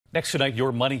Next tonight,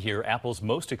 your money here. Apple's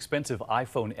most expensive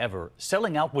iPhone ever,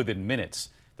 selling out within minutes.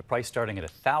 The price starting at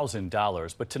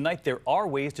 $1,000. But tonight, there are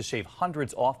ways to shave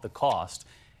hundreds off the cost,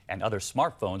 and other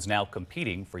smartphones now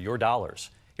competing for your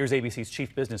dollars. Here's ABC's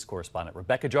chief business correspondent,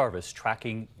 Rebecca Jarvis,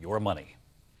 tracking your money.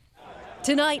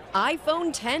 Tonight,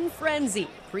 iPhone 10 frenzy.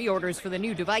 Pre-orders for the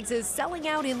new devices selling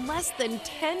out in less than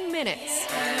 10 minutes.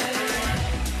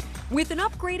 With an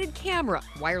upgraded camera,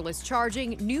 wireless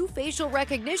charging, new facial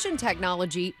recognition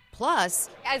technology, plus,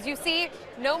 as you see,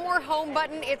 no more home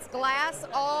button, it's glass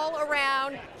all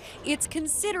around. It's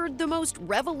considered the most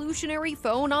revolutionary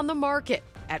phone on the market.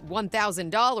 At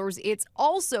 $1,000, it's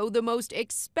also the most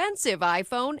expensive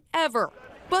iPhone ever.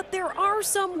 But there are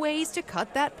some ways to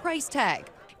cut that price tag.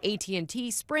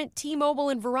 AT&T, Sprint, T-Mobile,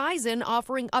 and Verizon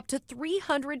offering up to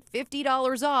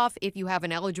 $350 off if you have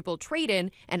an eligible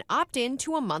trade-in and opt in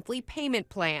to a monthly payment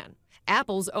plan.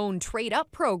 Apple's own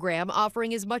trade-up program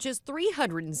offering as much as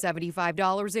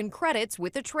 $375 in credits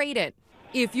with a trade-in.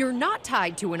 If you're not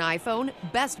tied to an iPhone,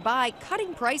 Best Buy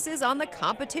cutting prices on the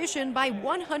competition by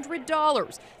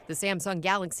 $100. The Samsung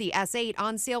Galaxy S8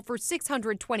 on sale for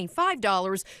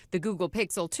 $625. The Google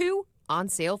Pixel 2 on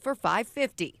sale for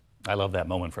 $550. I love that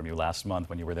moment from you last month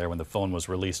when you were there when the phone was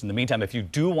released. In the meantime, if you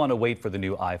do want to wait for the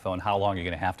new iPhone, how long are you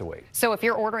going to have to wait? So if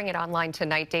you're ordering it online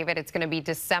tonight, David, it's going to be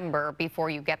December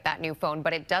before you get that new phone.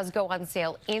 But it does go on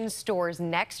sale in stores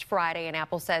next Friday, and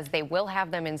Apple says they will have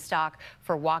them in stock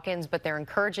for walk-ins, but they're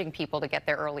encouraging people to get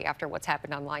there early after what's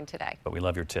happened online today. But we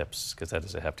love your tips because that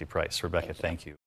is a hefty price. Rebecca, thank you.